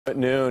At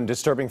noon,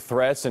 disturbing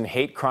threats and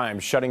hate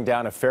crimes shutting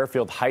down a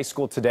Fairfield high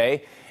school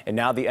today, and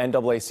now the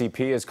NAACP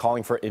is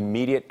calling for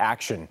immediate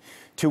action.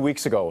 2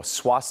 weeks ago,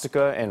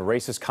 swastika and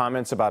racist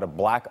comments about a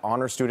black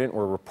honor student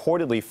were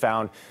reportedly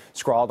found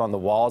scrawled on the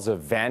walls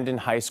of Vanden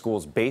High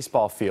School's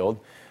baseball field.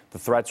 The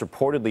threats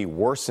reportedly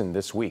worsened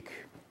this week.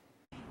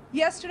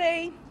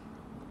 Yesterday,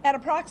 at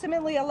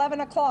approximately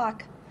 11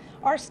 o'clock,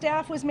 our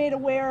staff was made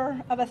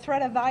aware of a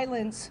threat of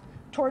violence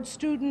towards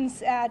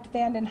students at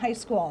Vanden High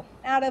School.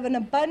 Out of an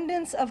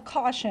abundance of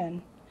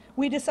caution,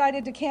 we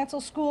decided to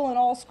cancel school and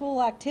all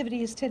school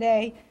activities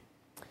today.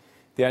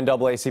 The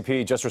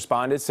NAACP just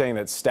responded, saying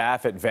that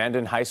staff at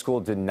Vanden High School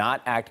did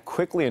not act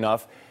quickly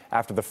enough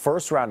after the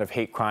first round of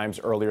hate crimes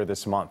earlier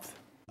this month.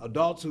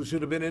 Adults who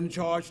should have been in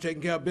charge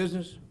taking care of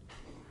business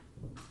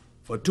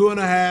for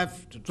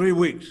 2.5 to 3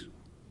 weeks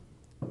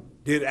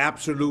did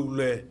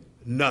absolutely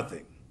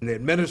nothing. The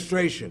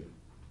administration,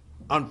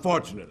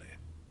 unfortunately,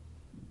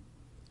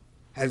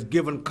 has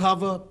given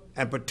cover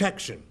and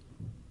protection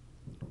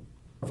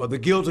for the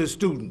guilty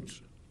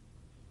students.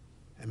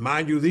 And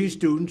mind you, these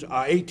students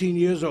are 18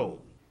 years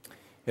old.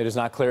 It is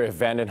not clear if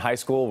Vanden High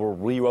School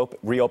will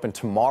reopen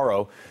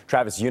tomorrow.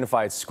 Travis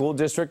Unified School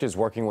District is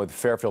working with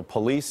Fairfield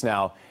Police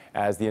now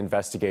as the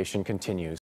investigation continues.